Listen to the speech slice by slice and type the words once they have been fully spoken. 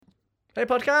Hey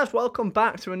podcast, welcome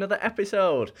back to another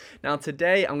episode. Now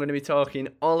today I'm going to be talking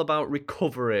all about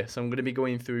recovery. So I'm going to be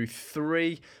going through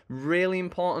 3 really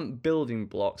important building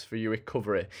blocks for your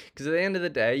recovery. Because at the end of the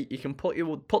day, you can put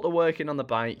the work in on the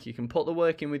bike, you can put the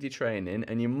work in with your training,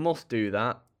 and you must do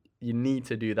that. You need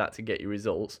to do that to get your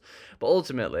results. But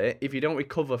ultimately, if you don't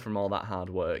recover from all that hard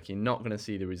work, you're not going to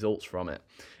see the results from it.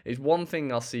 It's one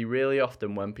thing I'll see really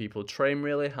often when people train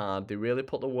really hard, they really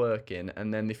put the work in,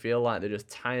 and then they feel like they're just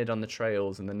tired on the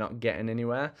trails and they're not getting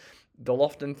anywhere. They'll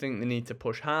often think they need to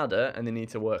push harder and they need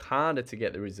to work harder to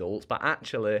get the results, but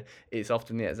actually it's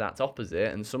often the exact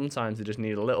opposite, and sometimes they just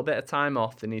need a little bit of time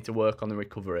off. They need to work on the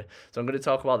recovery. So I'm going to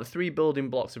talk about the 3 building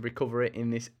blocks of recovery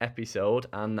in this episode,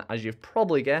 and as you've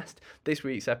probably guessed, this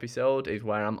week's episode is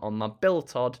where I'm on my Bill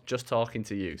Todd just talking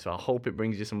to you, so I hope it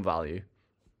brings you some value.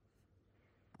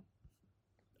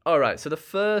 Alright, so the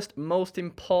first most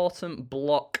important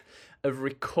block of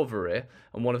recovery,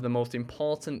 and one of the most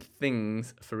important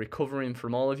things for recovering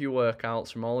from all of your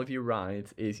workouts, from all of your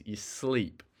rides, is your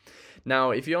sleep.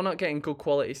 Now, if you're not getting good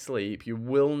quality sleep, you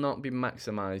will not be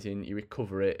maximizing your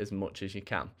recovery as much as you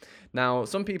can. Now,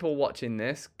 some people watching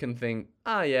this can think,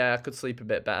 yeah, I could sleep a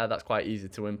bit better, that's quite easy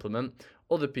to implement.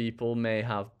 Other people may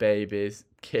have babies,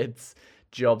 kids,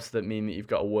 jobs that mean that you've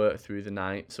got to work through the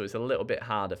night, so it's a little bit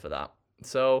harder for that.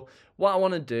 So what I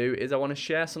want to do is I want to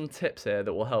share some tips here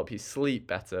that will help you sleep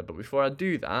better. But before I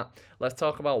do that, let's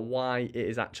talk about why it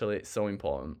is actually so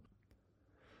important.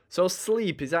 So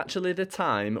sleep is actually the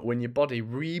time when your body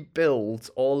rebuilds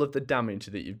all of the damage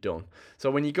that you've done.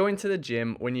 So when you go into the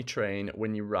gym, when you train,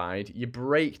 when you ride, you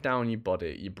break down your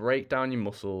body, you break down your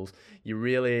muscles, you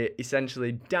really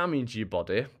essentially damage your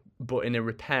body, but in a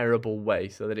repairable way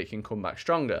so that it can come back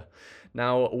stronger.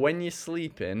 Now, when you're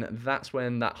sleeping, that's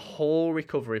when that whole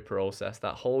recovery process,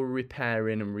 that whole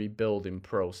repairing and rebuilding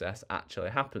process actually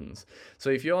happens. So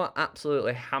if you're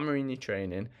absolutely hammering your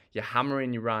training, you're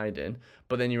hammering your riding,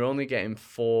 but then you're only getting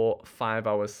 4-5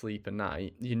 hours sleep a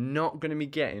night, you're not going to be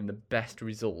getting the best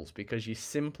results because you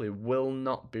simply will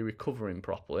not be recovering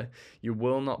properly. You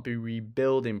will not be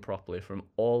rebuilding properly from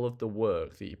all of the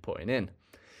work that you're putting in.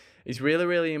 It's really,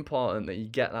 really important that you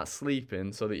get that sleep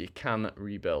in so that you can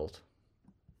rebuild.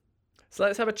 So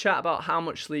let's have a chat about how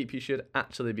much sleep you should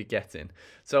actually be getting.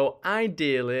 So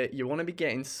ideally, you want to be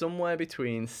getting somewhere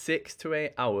between 6 to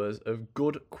 8 hours of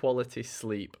good quality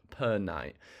sleep per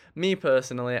night. Me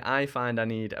personally, I find I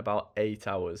need about 8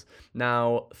 hours.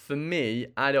 Now, for me,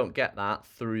 I don't get that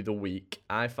through the week.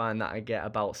 I find that I get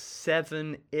about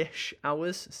 7-ish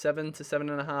hours, 7 to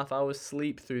 7.5 hours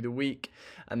sleep through the week.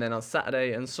 And then on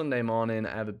Saturday and Sunday morning,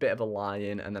 I have a bit of a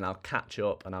lie-in, and then I'll catch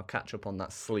up on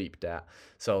that sleep debt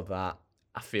so that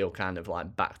I feel kind of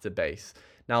like back to base.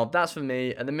 Now, that's for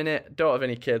me. At the minute, don't have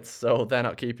any kids, so they're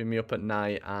not keeping me up at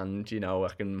night, and, I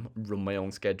can run my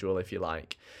own schedule if you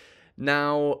like.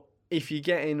 Now, if you're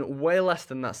getting way less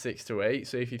than that 6 to 8,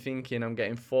 so if you're thinking I'm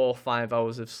getting 4-5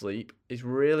 hours of sleep, it's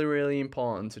really, really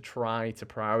important to try to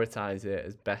prioritize it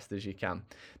as best as you can.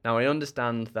 Now, I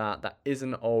understand that that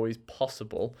isn't always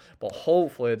possible, but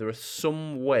hopefully there are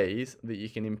some ways that you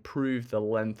can improve the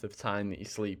length of time that you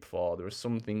sleep for. There are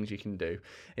some things you can do.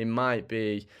 It might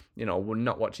be, we're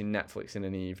not watching Netflix in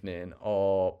an evening,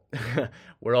 or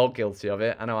we're all guilty of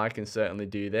it. I know I can certainly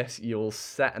do this. You'll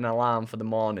set an alarm for the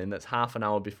morning that's half an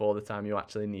hour before the time you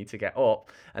actually need to get up,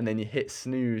 and then you hit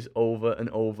snooze over and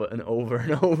over and over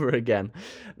and over again.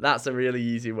 That's a really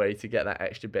easy way to get that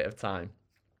extra bit of time.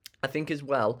 I think as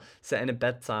well, setting a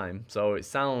bedtime. So it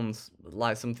sounds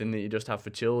like something that you just have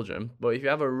for children, but if you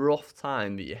have a rough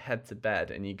time that you head to bed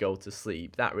and you go to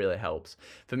sleep, that really helps.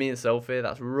 For me and Sophie,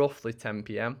 that's roughly 10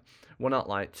 p.m. We're not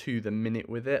like to the minute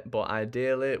with it, but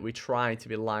ideally we try to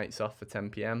be lights off for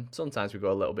 10 p.m. Sometimes we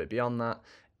go a little bit beyond that.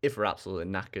 If we're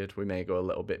absolutely knackered, we may go a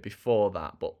little bit before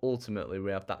that, but ultimately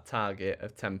we have that target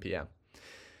of 10 p.m.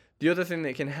 The other thing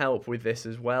that can help with this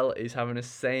as well is having the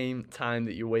same time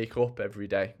that you wake up every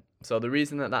day. So the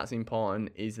reason that that's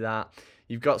important is that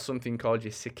you've got something called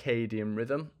your circadian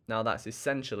rhythm. Now that's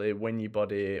essentially when your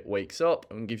body wakes up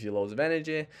and gives you loads of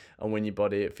energy, and when your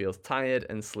body feels tired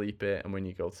and sleepy, and when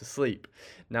you go to sleep.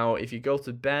 Now if you go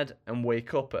to bed and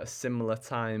wake up at a similar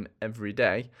time every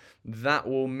day, that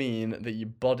will mean that your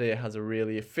body has a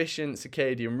really efficient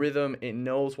circadian rhythm. It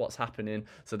knows what's happening,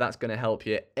 so that's going to help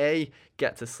you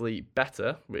get to sleep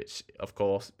better, which of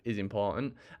course is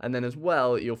important, and then as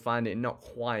well you'll find it not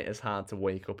quite as hard to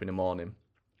wake up in the morning.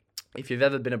 If you've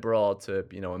ever been abroad to,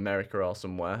 America or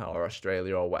somewhere, or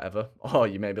Australia or whatever, or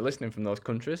you may be listening from those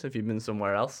countries if you've been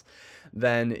somewhere else,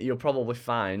 then you'll probably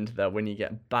find that when you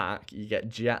get back, you get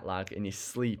jet lag and your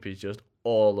sleep is just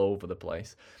all over the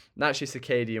place. That's your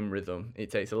circadian rhythm.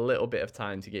 It takes a little bit of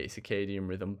time to get your circadian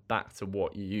rhythm back to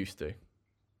what you used to.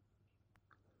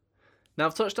 Now,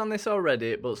 I've touched on this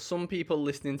already, but some people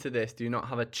listening to this do not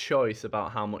have a choice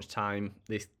about how much time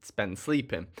they spend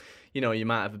sleeping. You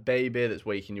might have a baby that's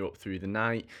waking you up through the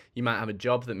night. You might have a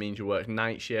job that means you work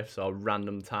night shifts or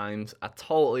random times. I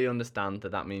totally understand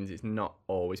that means it's not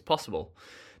always possible.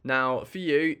 Now, for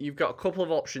you, you've got a couple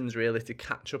of options really to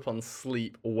catch up on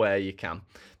sleep where you can.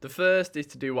 The first is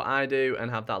to do what I do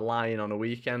and have that lie-in on a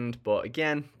weekend, but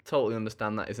again, totally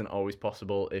understand that isn't always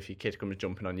possible if your kid comes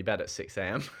jumping on your bed at 6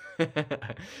 a.m.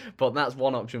 But that's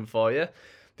one option for you.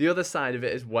 The other side of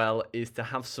it as well is to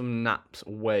have some naps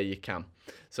where you can.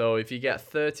 So if you get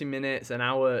 30 minutes, an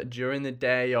hour during the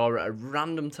day or at a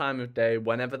random time of day,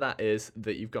 whenever that is,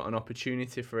 that you've got an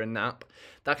opportunity for a nap,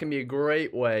 that can be a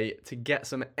great way to get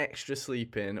some extra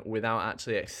sleep in without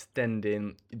actually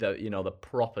extending the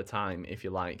proper time, if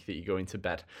you like, that you go into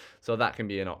bed. So that can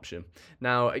be an option.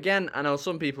 Now, again, I know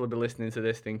some people will be listening to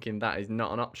this thinking that is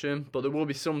not an option, but there will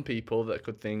be some people that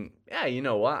could think, yeah, you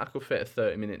know what, I could fit a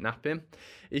 30-minute nap in.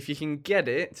 If you can get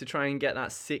it to try and get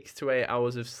that 6 to 8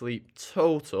 hours of sleep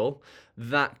total,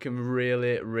 that can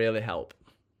really, really help.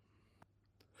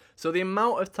 So the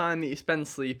amount of time that you spend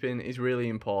sleeping is really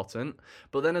important,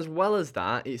 but then as well as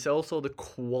that, it's also the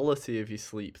quality of your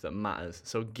sleep that matters.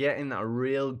 So getting that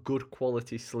real good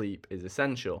quality sleep is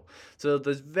essential. So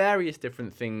there's various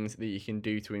different things that you can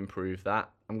do to improve that.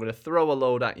 I'm going to throw a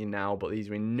load at you now, but these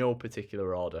are in no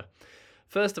particular order.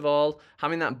 First of all,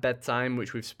 having that bedtime,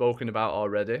 which we've spoken about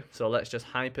already. So let's just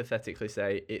hypothetically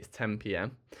say it's 10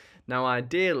 p.m. Now,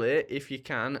 ideally, if you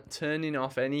can, turning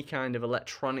off any kind of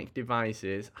electronic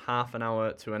devices half an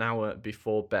hour to an hour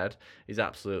before bed is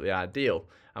absolutely ideal.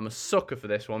 I'm a sucker for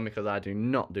this one because I do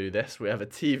not do this. We have a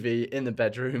TV in the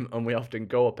bedroom and we often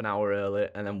go up an hour early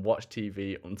and then watch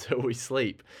TV until we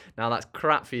sleep. Now, that's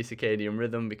crap for your circadian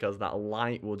rhythm because that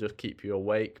light will just keep you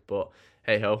awake, but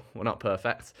hey ho, we're not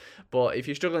perfect. But if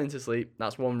you're struggling to sleep,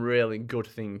 that's one really good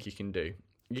thing you can do.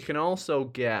 You can also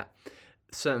get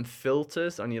certain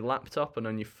filters on your laptop and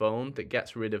on your phone that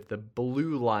gets rid of the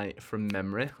blue light from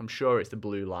memory. I'm sure it's the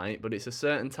blue light, but it's a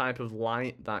certain type of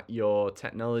light that your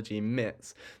technology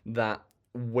emits that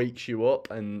wakes you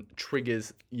up and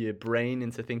triggers your brain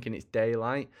into thinking it's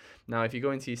daylight. Now, if you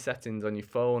go into your settings on your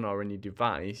phone or on your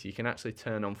device, you can actually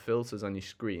turn on filters on your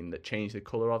screen that change the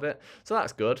color of it. So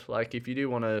that's good. Like if you do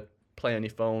want to play on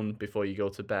your phone before you go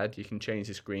to bed, you can change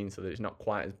the screen so that it's not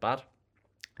quite as bad.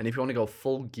 And if you want to go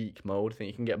full geek mode, then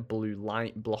you can get blue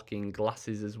light blocking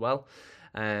glasses as well.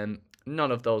 None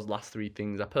of those last three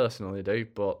things I personally do,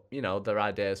 but they're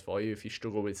ideas for you if you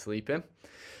struggle with sleeping.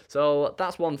 So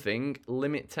that's one thing,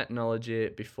 limit technology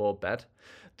before bed.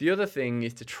 The other thing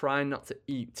is to try not to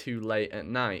eat too late at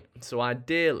night. So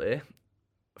ideally,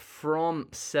 from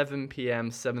 7 p.m,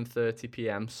 7:30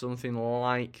 p.m, something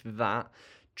like that.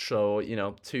 So,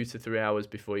 2 to 3 hours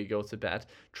before you go to bed,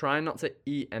 try not to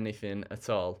eat anything at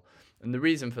all. And the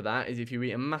reason for that is if you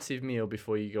eat a massive meal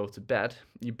before you go to bed,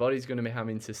 your body's going to be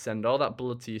having to send all that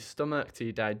blood to your stomach, to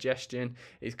your digestion.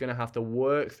 It's going to have to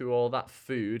work through all that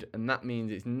food, and that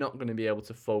means it's not going to be able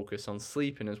to focus on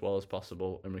sleeping as well as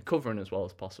possible and recovering as well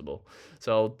as possible.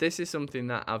 So this is something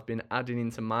that I've been adding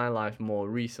into my life more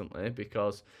recently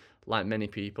because, like many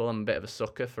people, I'm a bit of a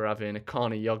sucker for having a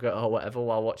corner yogurt or whatever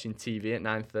while watching TV at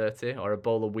 9:30 or a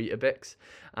bowl of Weetabix.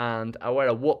 And I wear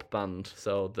a Whoop band,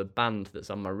 so the band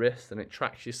that's on my wrist, and it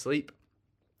tracks your sleep.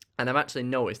 And I've actually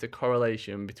noticed a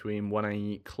correlation between when I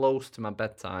eat close to my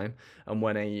bedtime and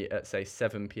when I eat at, say,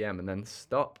 7 p.m. and then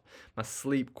stop. My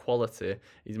sleep quality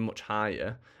is much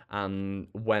higher. And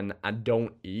when I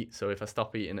don't eat, so if I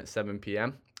stop eating at 7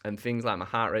 p.m., and things like my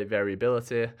heart rate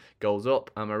variability goes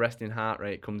up and my resting heart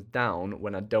rate comes down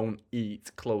when I don't eat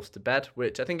close to bed,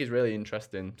 which I think is really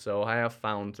interesting. So I have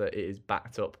found that it is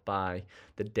backed up by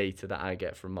the data that I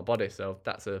get from my body. So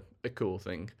that's a cool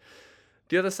thing.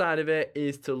 The other side of it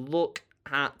is to look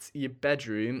at your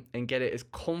bedroom and get it as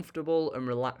comfortable and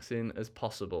relaxing as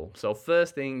possible. So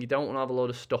first thing, you don't want to have a load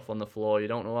of stuff on the floor. You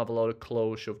don't want to have a load of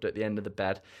clothes shoved at the end of the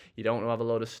bed. You don't want to have a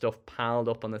load of stuff piled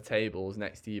up on the tables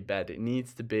next to your bed. It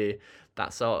needs to be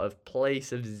that sort of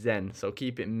place of zen. So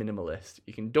keep it minimalist.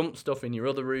 You can dump stuff in your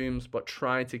other rooms, but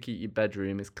try to keep your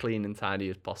bedroom as clean and tidy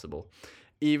as possible.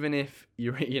 Even if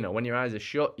when your eyes are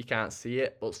shut, you can't see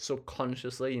it, but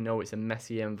subconsciously, it's a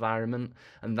messy environment,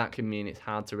 and that can mean it's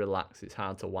hard to relax, it's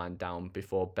hard to wind down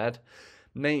before bed.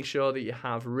 Make sure that you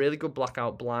have really good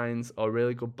blackout blinds or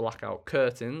really good blackout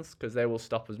curtains, because they will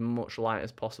stop as much light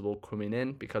as possible coming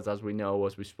in, because as we know,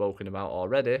 as we've spoken about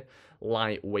already,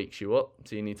 light wakes you up,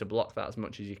 so you need to block that as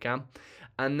much as you can.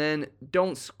 And then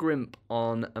don't scrimp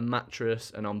on a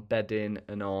mattress and on bedding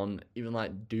and on even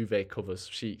like duvet covers,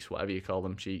 sheets, whatever you call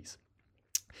them, sheets.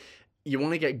 You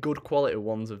want to get good quality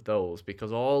ones of those,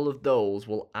 because all of those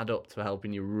will add up to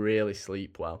helping you really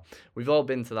sleep well. We've all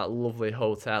been to that lovely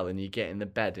hotel and you get in the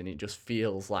bed and it just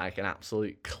feels like an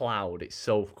absolute cloud. It's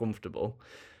so comfortable.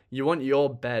 You want your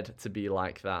bed to be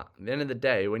like that. At the end of the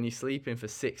day, when you're sleeping for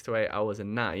 6 to 8 hours a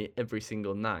night, every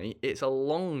single night, it's a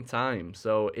long time.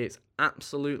 So it's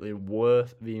absolutely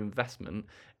worth the investment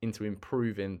into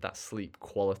improving that sleep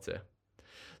quality.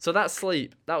 So that's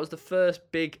sleep. That was the first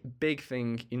big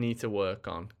thing you need to work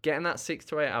on. Getting that 6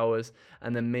 to 8 hours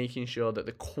and then making sure that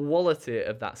the quality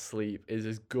of that sleep is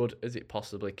as good as it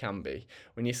possibly can be.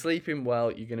 When you're sleeping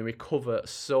well, you're going to recover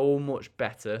so much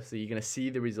better. So you're going to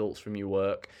see the results from your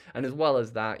work. And as well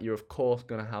as that, you're of course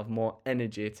going to have more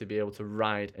energy to be able to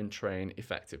ride and train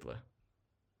effectively.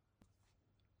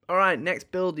 All right,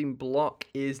 next building block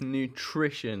is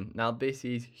nutrition. Now, this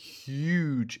is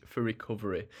huge for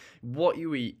recovery. What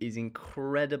you eat is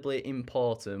incredibly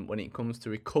important when it comes to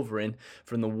recovering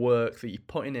from the work that you're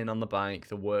putting in on the bike,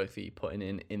 the work that you're putting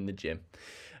in the gym.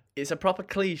 It's a proper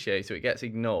cliche, so it gets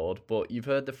ignored, but you've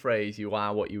heard the phrase, you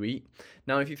are what you eat.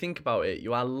 Now, if you think about it,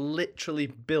 you are literally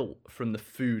built from the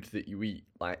food that you eat.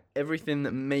 Like, everything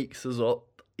that makes us up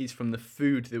is from the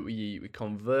food that we eat. We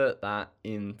convert that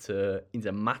into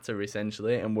matter,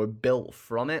 essentially, and we're built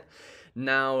from it.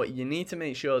 Now, you need to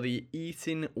make sure that you're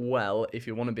eating well if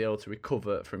you want to be able to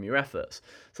recover from your efforts.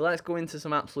 So let's go into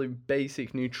some absolute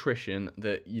basic nutrition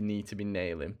that you need to be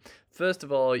nailing. First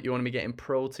of all, you want to be getting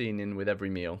protein in with every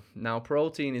meal. Now,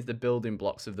 protein is the building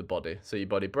blocks of the body. So your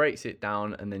body breaks it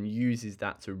down and then uses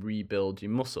that to rebuild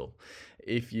your muscle.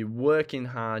 If you're working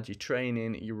hard, you're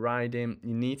training, you're riding,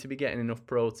 you need to be getting enough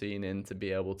protein in to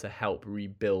be able to help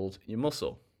rebuild your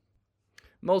muscle.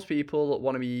 Most people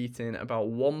want to be eating about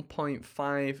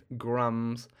 1.5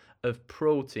 grams of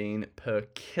protein per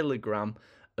kilogram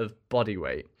of body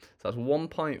weight. So that's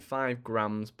 1.5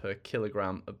 grams per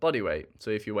kilogram of body weight.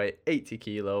 So if you weigh 80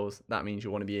 kilos, that means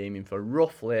you want to be aiming for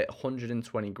roughly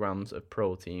 120 grams of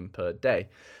protein per day.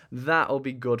 That'll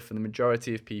be good for the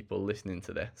majority of people listening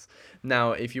to this.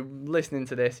 Now, if you're listening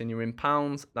to this and you're in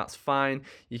pounds, that's fine.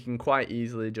 You can quite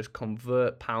easily just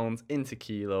convert pounds into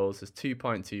kilos as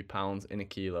 2.2 pounds in a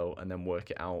kilo and then work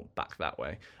it out back that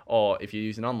way. Or if you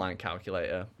use an online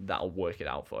calculator, that'll work it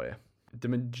out for you. The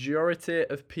majority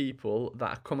of people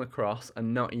that I come across are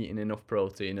not eating enough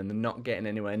protein and they're not getting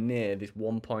anywhere near this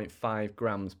 1.5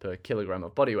 grams per kilogram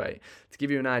of body weight. To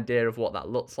give you an idea of what that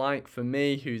looks like, for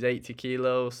me, who's 80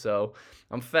 kilos, so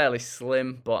I'm fairly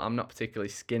slim, but I'm not particularly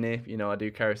skinny. You know, I do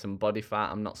carry some body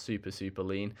fat. I'm not super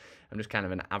lean. I'm just kind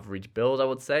of an average build, I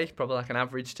would say, probably like an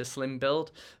average to slim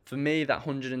build. For me, that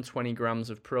 120 grams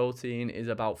of protein is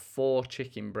about 4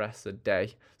 chicken breasts a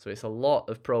day. So it's a lot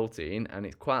of protein and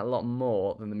it's quite a lot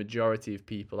more than the majority of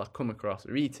people I come across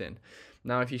are eating.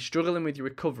 Now, if you're struggling with your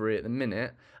recovery at the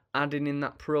minute, adding in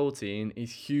that protein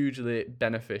is hugely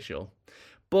beneficial.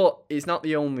 But it's not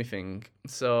the only thing.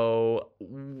 So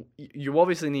you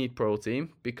obviously need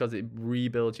protein because it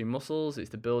rebuilds your muscles. It's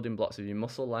the building blocks of your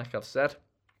muscle, like I've said.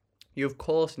 You, of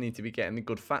course, need to be getting the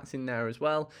good fats in there as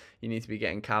well. You need to be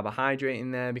getting carbohydrate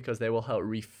in there because they will help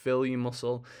refill your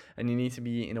muscle. And you need to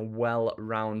be eating a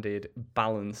well-rounded,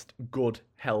 balanced, good,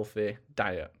 healthy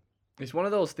diet. It's one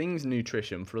of those things,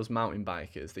 nutrition, for us mountain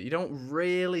bikers that you don't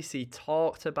really see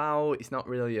talked about. It's not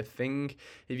really a thing.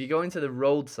 If you go into the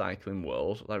road cycling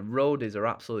world, like roadies are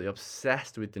absolutely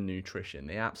obsessed with the nutrition.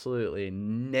 They absolutely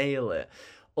nail it.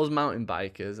 Us mountain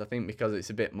bikers, I think because it's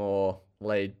a bit more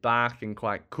laid back and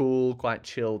quite cool, quite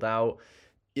chilled out,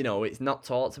 you know, it's not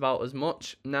talked about as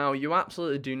much. Now, you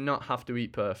absolutely do not have to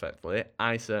eat perfectly.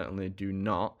 I certainly do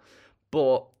not.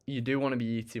 But you do want to be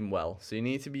eating well. So you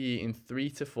need to be eating 3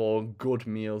 to 4 good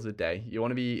meals a day. You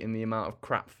want to be eating the amount of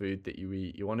crap food that you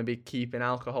eat. You want to be keeping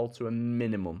alcohol to a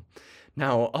minimum.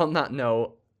 Now, on that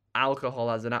note, alcohol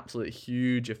has an absolute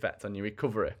huge effect on your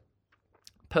recovery.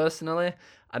 Personally,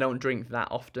 I don't drink that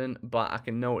often, but I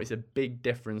can notice a big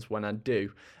difference when I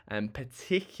do, and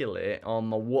particularly on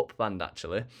my Whoop band,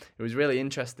 actually. It was really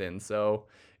interesting. So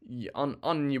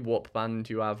on your Whoop band,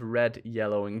 you have red,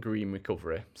 yellow, and green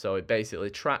recovery. So it basically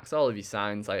tracks all of your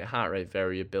signs like heart rate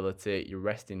variability, your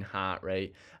resting heart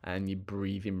rate, and your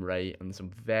breathing rate, and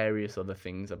some various other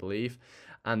things, I believe.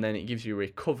 And then it gives you a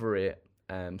recovery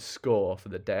score for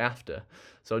the day after.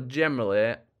 So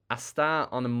generally, I start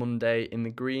on a Monday in the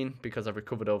green because I've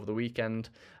recovered over the weekend,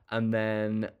 and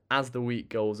then as the week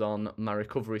goes on, my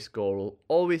recovery score will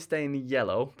always stay in the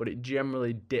yellow, but it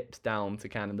generally dips down to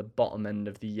kind of the bottom end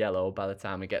of the yellow by the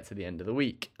time I get to the end of the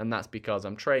week. And that's because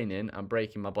I'm training, I'm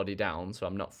breaking my body down, so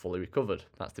I'm not fully recovered.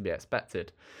 That's to be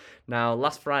expected. Now,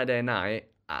 last Friday night,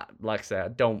 like I say, I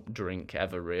don't drink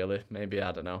ever really. Maybe,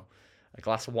 I don't know, a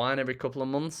glass of wine every couple of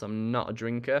months. I'm not a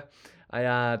drinker. I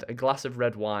had a glass of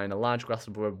red wine, a large glass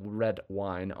of red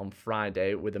wine on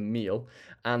Friday with a meal,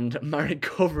 and my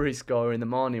recovery score in the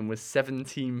morning was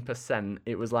 17%.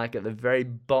 It was like at the very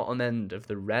bottom end of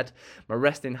the red. My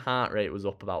resting heart rate was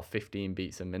up about 15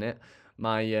 beats a minute.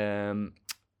 My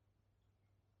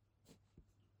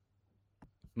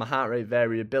heart rate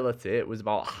variability was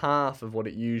about half of what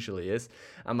it usually is,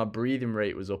 and my breathing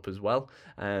rate was up as well.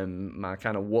 My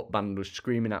kind of what band was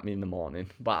screaming at me in the morning,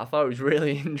 but I thought it was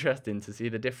really interesting to see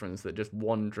the difference that just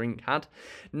one drink had.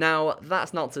 Now,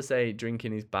 that's not to say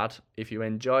drinking is bad. If you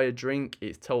enjoy a drink,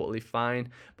 it's totally fine,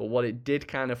 but what it did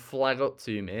kind of flag up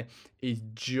to me is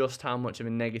just how much of a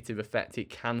negative effect it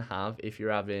can have if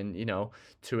you're having,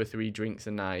 2 or 3 drinks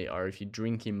a night, or if you're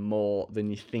drinking more than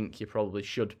you think you probably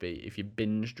should be, if you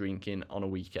binge drinking on a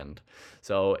weekend.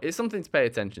 So it's something to pay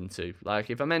attention to. Like,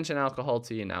 if I mention alcohol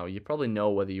to you now, you probably know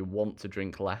whether you want to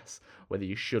drink less, whether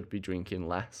you should be drinking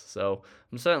less. So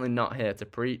I'm certainly not here to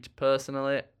preach.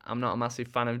 Personally, I'm not a massive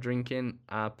fan of drinking.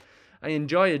 I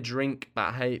enjoy a drink, but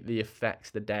I hate the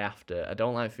effects the day after. I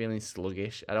don't like feeling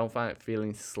sluggish. I don't find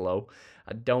feeling slow.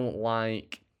 I don't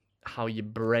like how your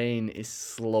brain is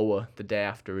slower the day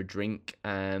after a drink.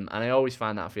 And I always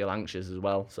find that I feel anxious as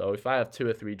well. So if I have 2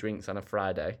 or 3 drinks on a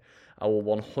Friday, I will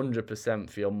 100%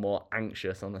 feel more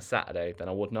anxious on a Saturday than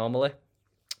I would normally.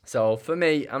 So for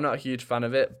me, I'm not a huge fan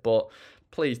of it, but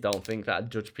please don't think that I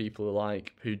judge people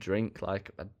who drink.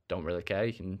 Like, I don't really care.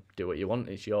 You can do what you want.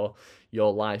 It's your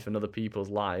life and other people's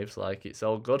lives. Like, it's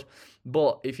all good.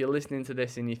 But if you're listening to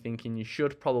this and you're thinking you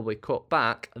should probably cut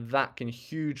back, that can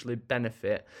hugely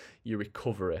benefit your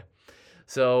recovery.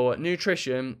 So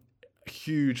nutrition,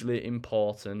 hugely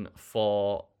important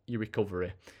for your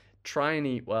recovery. Try and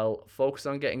eat well, focus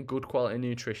on getting good quality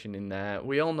nutrition in there.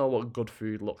 We all know what good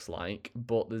food looks like,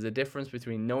 but there's a difference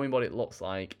between knowing what it looks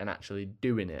like and actually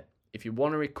doing it. If you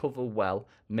want to recover well,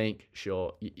 make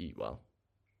sure you eat well.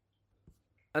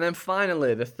 And then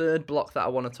finally, the third block that I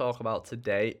want to talk about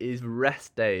today is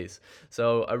rest days.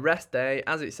 So a rest day,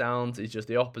 as it sounds, is just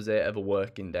the opposite of a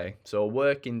working day. So a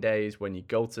working day is when you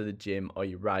go to the gym or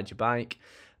you ride your bike.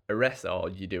 A rest, or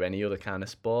you do any other kind of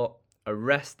sport. A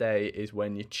rest day is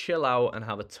when you chill out and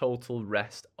have a total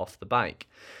rest off the bike.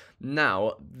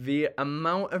 Now, the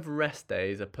amount of rest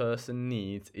days a person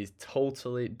needs is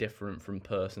totally different from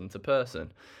person to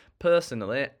person.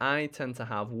 Personally, I tend to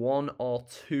have 1 or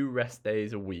 2 rest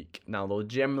days a week. Now, they'll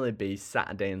generally be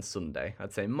Saturday and Sunday.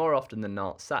 I'd say more often than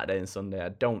not, Saturday and Sunday, I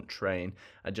don't train.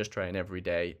 I just train every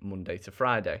day, Monday to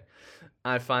Friday.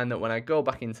 I find that when I go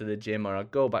back into the gym or I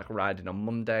go back riding on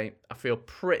Monday, I feel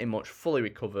pretty much fully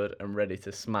recovered and ready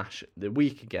to smash the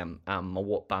week again. And my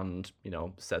What Band,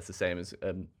 says the same as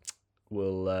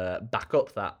will back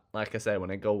up that. Like I say,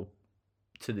 when I go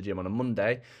to the gym on a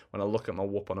Monday, when I look at my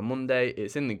Whoop on a Monday,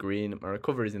 it's in the green, my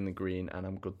recovery is in the green, and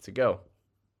I'm good to go.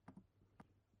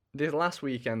 This last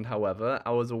weekend, however,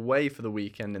 I was away for the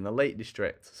weekend in the Lake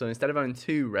District, so instead of having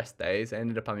 2 rest days, I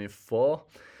ended up having 4.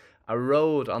 I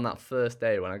rode on that first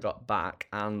day when I got back,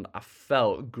 and I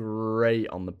felt great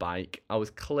on the bike. I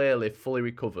was clearly fully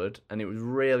recovered, and it was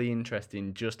really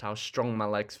interesting just how strong my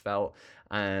legs felt,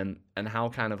 and how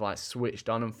kind of like switched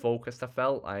on and focused I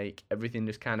felt. Like, everything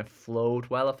just kind of flowed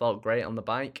well. I felt great on the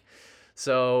bike.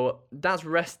 So that's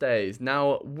rest days.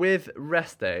 Now, with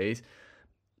rest days,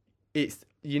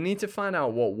 you need to find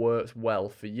out what works well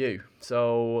for you.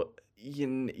 So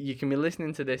you can be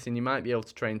listening to this and you might be able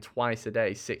to train twice a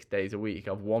day, 6 days a week,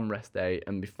 have 1 rest day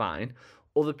and be fine.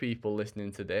 Other people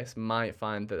listening to this might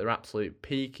find that their absolute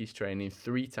peak is training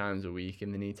 3 times a week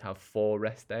and they need to have 4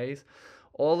 rest days.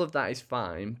 All of that is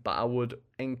fine, but I would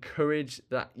encourage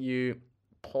that you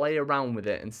play around with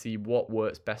it and see what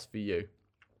works best for you.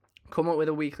 Come up with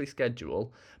a weekly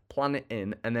schedule, plan it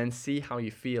in, and then see how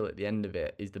you feel at the end of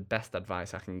it is the best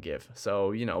advice I can give.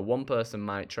 So, one person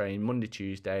might train Monday,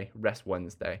 Tuesday, rest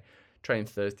Wednesday, train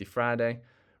Thursday, Friday,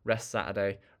 rest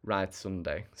Saturday, ride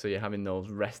Sunday. So you're having those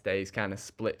rest days kind of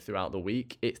split throughout the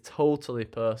week. It's totally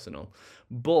personal,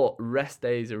 but rest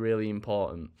days are really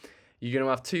important. You're going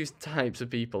to have 2 types of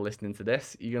people listening to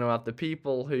this. You're going to have the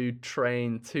people who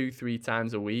train 2-3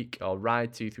 times a week or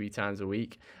ride 2-3 times a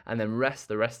week and then rest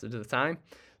the rest of the time.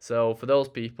 So for those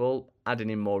people, adding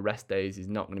in more rest days is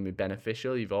not going to be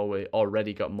beneficial. You've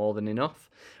already got more than enough.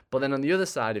 But then on the other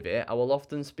side of it, I will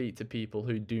often speak to people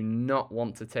who do not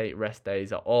want to take rest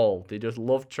days at all. They just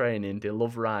love training, they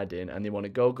love riding, and they want to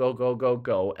go, go, go, go,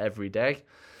 go every day.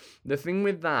 The thing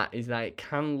with that is that it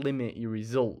can limit your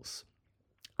results.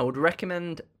 I would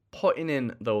recommend putting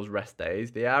in those rest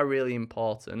days. They are really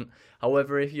important.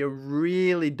 However, if you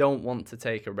really don't want to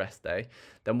take a rest day,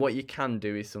 then what you can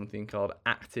do is something called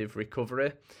active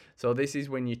recovery. So this is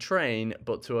when you train,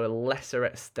 but to a lesser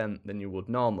extent than you would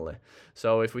normally.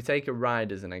 So if we take a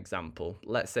ride as an example,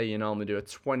 let's say you normally do a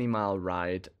 20-mile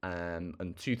ride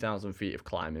and 2,000 feet of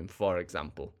climbing, for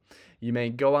example. You may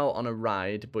go out on a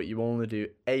ride, but you only do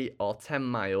 8 or 10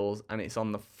 miles and it's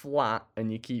on the flat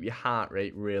and you keep your heart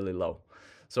rate really low.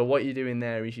 So what you're doing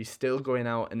there is you're still going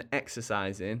out and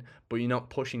exercising, but you're not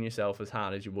pushing yourself as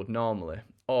hard as you would normally.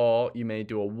 Or you may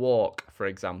do a walk, for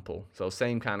example. So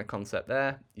same kind of concept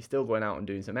there. You're still going out and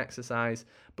doing some exercise,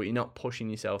 but you're not pushing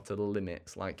yourself to the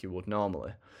limits like you would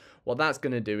normally. What that's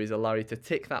going to do is allow you to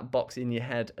tick that box in your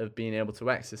head of being able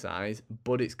to exercise,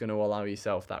 but it's going to allow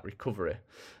yourself that recovery.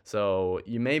 So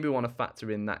you maybe want to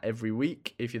factor in that every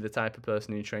week if you're the type of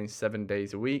person who trains 7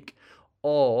 days a week,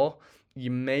 or you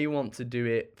may want to do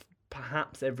it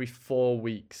perhaps every 4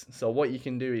 weeks. So what you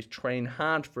can do is train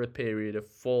hard for a period of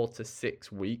 4 to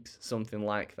 6 weeks, something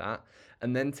like that,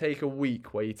 and then take a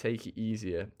week where you take it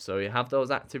easier. So you have those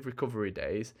active recovery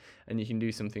days, and you can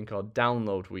do something called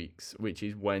download weeks, which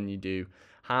is when you do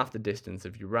half the distance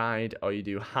of your ride, or you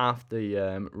do half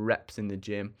the reps in the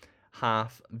gym,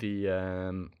 half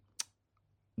the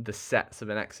sets of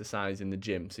an exercise in the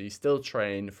gym. So you still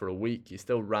train for a week, you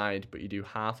still ride, but you do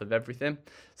half of everything.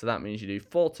 So that means you do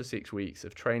 4 to 6 weeks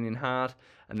of training hard,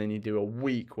 and then you do a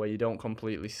week where you don't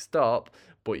completely stop,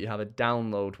 but you have a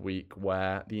download week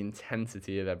where the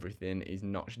intensity of everything is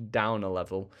notched down a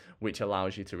level, which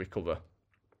allows you to recover.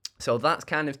 So that's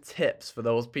kind of tips for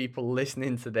those people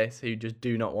listening to this who just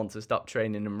do not want to stop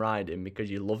training and riding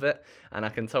because you love it. And I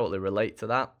can totally relate to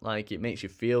that. Like, it makes you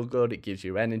feel good, it gives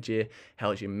you energy,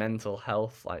 helps your mental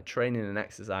health. Like, training and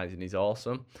exercising is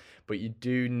awesome, but you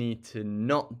do need to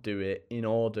not do it in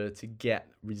order to get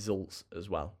results as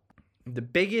well. The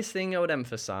biggest thing I would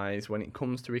emphasize when it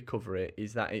comes to recovery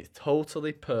is that it's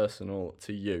totally personal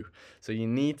to you. So you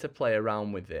need to play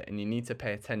around with it and you need to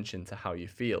pay attention to how you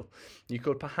feel. You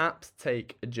could perhaps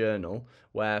take a journal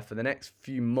where for the next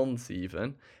few months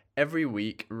even, every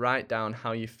week write down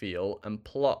how you feel and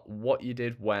plot what you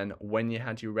did when you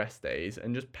had your rest days,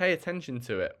 and just pay attention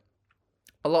to it.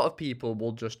 A lot of people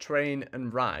will just train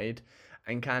and ride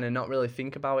and kind of not really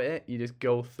think about it. You just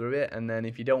go through it, and then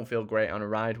if you don't feel great on a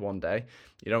ride one day,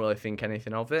 you don't really think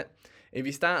anything of it. If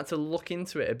you start to look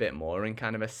into it a bit more and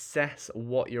kind of assess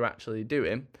what you're actually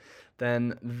doing,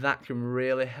 then that can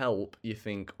really help you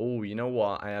think, oh, you know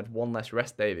what, I had one less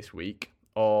rest day this week,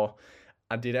 or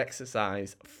I did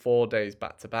exercise 4 days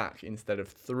back to back instead of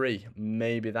 3.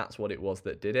 Maybe that's what it was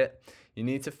that did it. You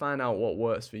need to find out what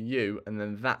works for you, and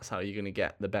then that's how you're going to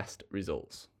get the best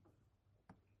results.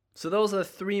 So those are the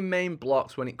 3 main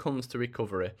blocks when it comes to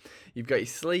recovery. You've got your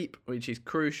sleep, which is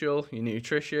crucial, your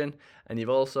nutrition, and you've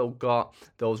also got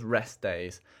those rest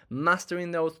days.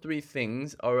 Mastering those 3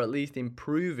 things, or at least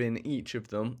improving each of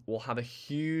them, will have a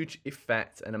huge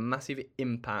effect and a massive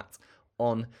impact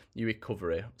on your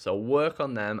recovery. So work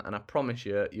on them, and I promise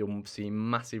you, you'll see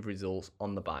massive results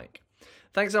on the bike.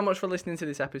 Thanks so much for listening to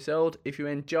this episode. If you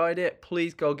enjoyed it,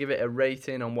 please go give it a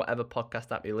rating on whatever podcast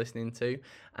app you're listening to.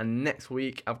 And next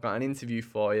week, I've got an interview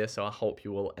for you, so I hope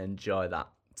you will enjoy that.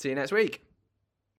 See you next week.